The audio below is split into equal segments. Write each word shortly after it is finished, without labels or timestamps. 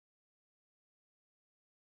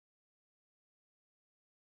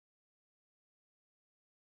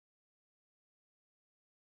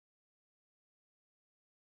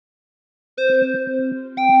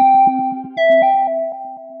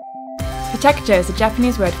PechaKucha is a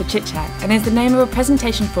Japanese word for chit-chat and is the name of a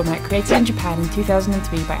presentation format created in Japan in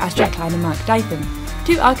 2003 by Astrid Klein and Mark Dytham,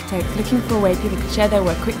 two architects looking for a way people could share their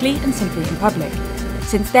work quickly and simply in public.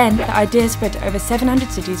 Since then, the idea has spread to over 700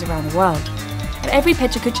 cities around the world. At every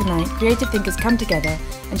PechaKucha night, creative thinkers come together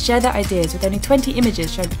and share their ideas with only 20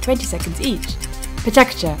 images shown for 20 seconds each.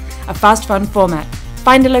 PechaKucha, a fast, fun format.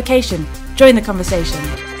 Find a location, join the conversation.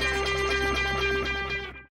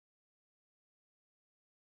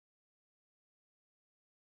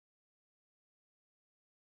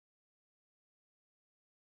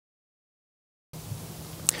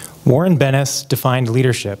 Warren Bennis defined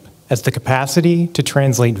leadership as the capacity to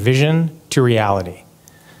translate vision to reality.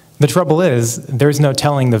 The trouble is, there's no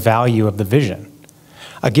telling the value of the vision.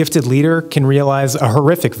 A gifted leader can realize a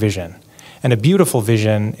horrific vision, and a beautiful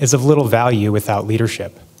vision is of little value without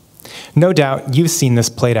leadership. No doubt you've seen this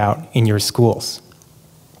played out in your schools.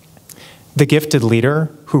 The gifted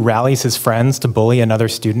leader who rallies his friends to bully another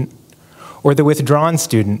student, or the withdrawn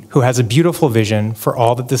student who has a beautiful vision for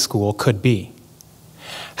all that the school could be.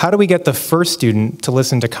 How do we get the first student to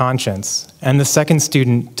listen to conscience and the second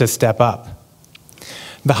student to step up?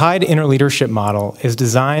 The Hyde Inner Leadership Model is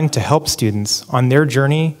designed to help students on their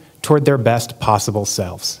journey toward their best possible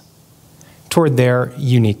selves, toward their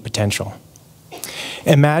unique potential.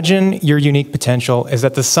 Imagine your unique potential is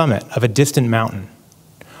at the summit of a distant mountain.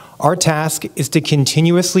 Our task is to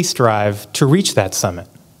continuously strive to reach that summit.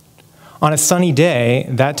 On a sunny day,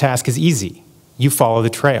 that task is easy. You follow the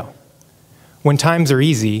trail. When times are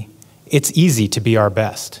easy, it's easy to be our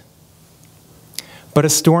best. But a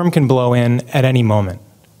storm can blow in at any moment,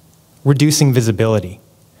 reducing visibility.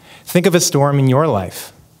 Think of a storm in your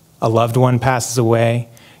life. A loved one passes away,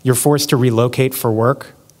 you're forced to relocate for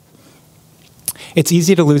work. It's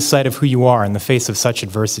easy to lose sight of who you are in the face of such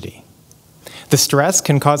adversity. The stress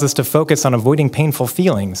can cause us to focus on avoiding painful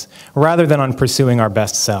feelings rather than on pursuing our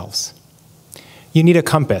best selves. You need a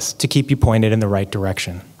compass to keep you pointed in the right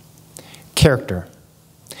direction. Character.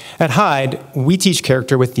 At Hyde, we teach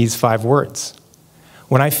character with these 5 words.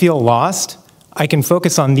 When I feel lost, I can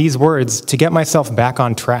focus on these words to get myself back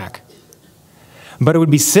on track. But it would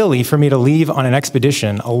be silly for me to leave on an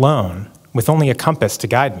expedition alone with only a compass to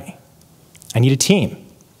guide me. I need a team.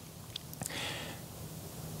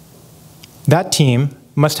 That team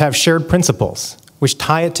must have shared principles, which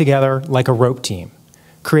tie it together like a rope team,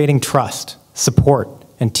 creating trust, support,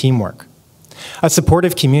 and teamwork. A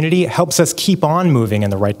supportive community helps us keep on moving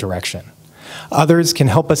in the right direction. Others can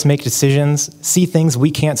help us make decisions, see things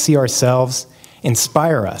we can't see ourselves,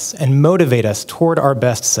 inspire us, and motivate us toward our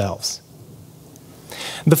best selves.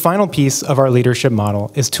 The final piece of our leadership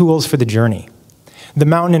model is tools for the journey. The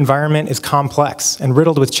mountain environment is complex and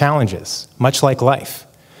riddled with challenges, much like life.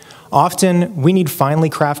 Often, we need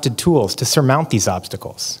finely crafted tools to surmount these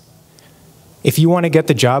obstacles. If you want to get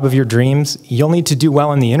the job of your dreams, you'll need to do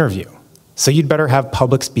well in the interview. So you'd better have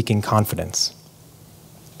public speaking confidence.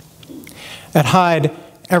 At Hyde,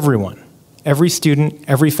 everyone, every student,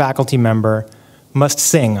 every faculty member must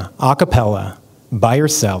sing a cappella by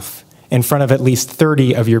yourself in front of at least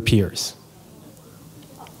 30 of your peers.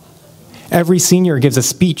 Every senior gives a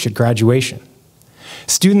speech at graduation.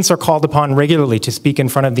 Students are called upon regularly to speak in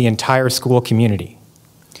front of the entire school community.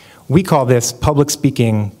 We call this public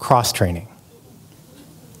speaking cross-training.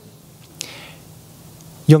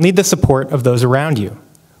 You'll need the support of those around you,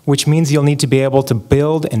 which means you'll need to be able to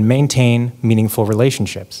build and maintain meaningful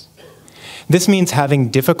relationships. This means having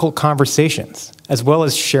difficult conversations, as well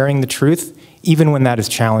as sharing the truth, even when that is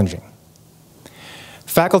challenging.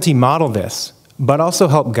 Faculty model this, but also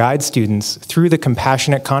help guide students through the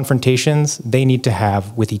compassionate confrontations they need to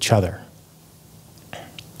have with each other.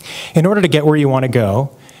 In order to get where you want to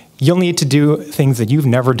go, you'll need to do things that you've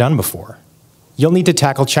never done before. You'll need to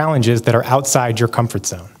tackle challenges that are outside your comfort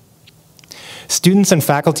zone. Students and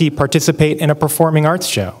faculty participate in a performing arts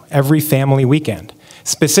show every family weekend,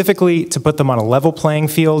 specifically to put them on a level playing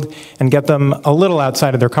field and get them a little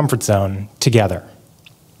outside of their comfort zone together.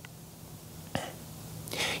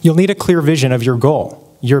 You'll need a clear vision of your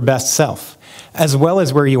goal, your best self, as well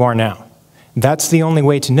as where you are now. That's the only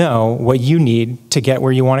way to know what you need to get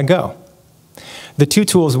where you want to go. The 2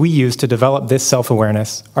 tools we use to develop this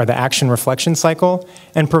self-awareness are the action reflection cycle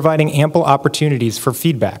and providing ample opportunities for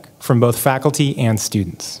feedback from both faculty and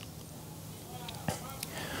students.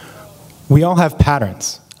 We all have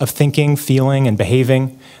patterns of thinking, feeling, and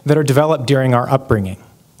behaving that are developed during our upbringing.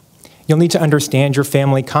 You'll need to understand your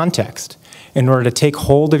family context in order to take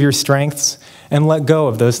hold of your strengths and let go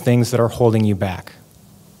of those things that are holding you back.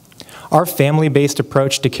 Our family-based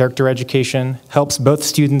approach to character education helps both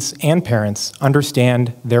students and parents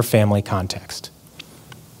understand their family context.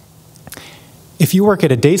 If you work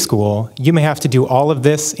at a day school, you may have to do all of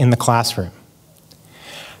this in the classroom.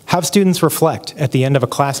 Have students reflect at the end of a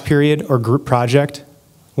class period or group project.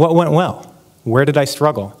 What went well? Where did I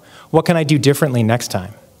struggle? What can I do differently next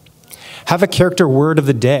time? Have a character word of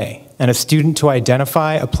the day and a student to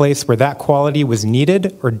identify a place where that quality was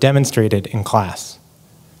needed or demonstrated in class.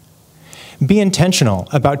 Be intentional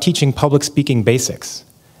about teaching public speaking basics.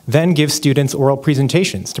 Then give students oral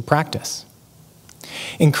presentations to practice.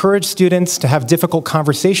 Encourage students to have difficult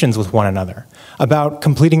conversations with one another about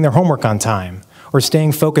completing their homework on time or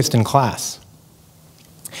staying focused in class.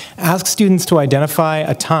 Ask students to identify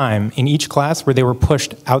a time in each class where they were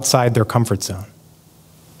pushed outside their comfort zone.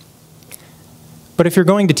 But if you're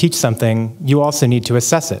going to teach something, you also need to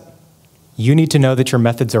assess it. You need to know that your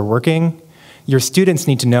methods are working, your students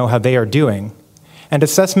need to know how they are doing, and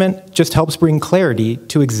assessment just helps bring clarity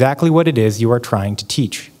to exactly what it is you are trying to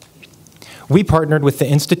teach. We partnered with the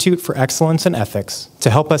Institute for Excellence in Ethics to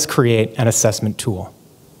help us create an assessment tool.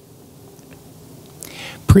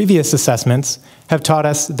 Previous assessments have taught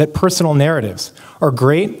us that personal narratives are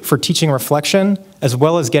great for teaching reflection as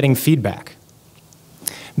well as getting feedback.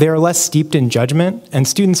 They are less steeped in judgment, and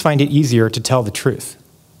students find it easier to tell the truth.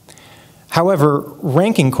 However,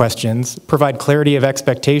 ranking questions provide clarity of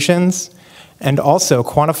expectations and also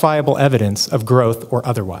quantifiable evidence of growth or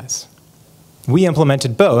otherwise. We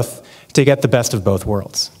implemented both to get the best of both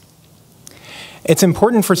worlds. It's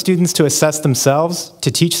important for students to assess themselves,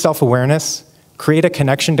 to teach self-awareness, create a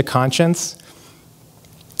connection to conscience,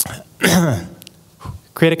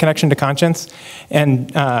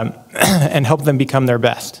 and help them become their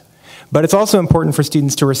best. But it's also important for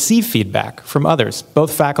students to receive feedback from others,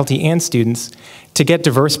 both faculty and students, to get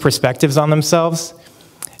diverse perspectives on themselves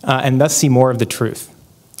and thus see more of the truth.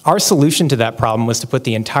 Our solution to that problem was to put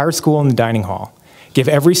the entire school in the dining hall, give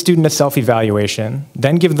every student a self-evaluation,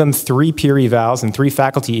 then give them 3 peer evals and 3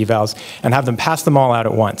 faculty evals, and have them pass them all out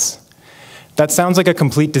at once. That sounds like a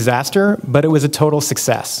complete disaster, but it was a total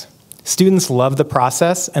success. Students love the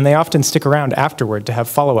process, and they often stick around afterward to have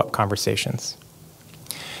follow-up conversations.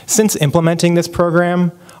 Since implementing this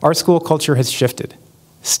program, our school culture has shifted.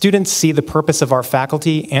 Students see the purpose of our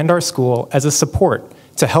faculty and our school as a support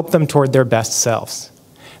to help them toward their best selves.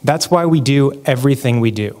 That's why we do everything we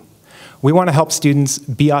do. We want to help students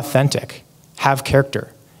be authentic, have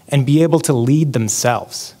character, and be able to lead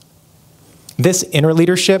themselves. This inner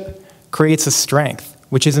leadership creates a strength,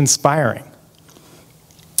 which is inspiring,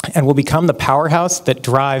 and will become the powerhouse that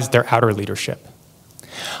drives their outer leadership.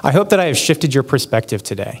 I hope that I have shifted your perspective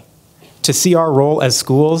today to see our role as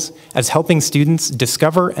schools as helping students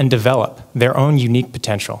discover and develop their own unique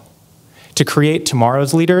potential, to create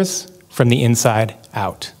tomorrow's leaders from the inside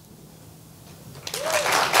out.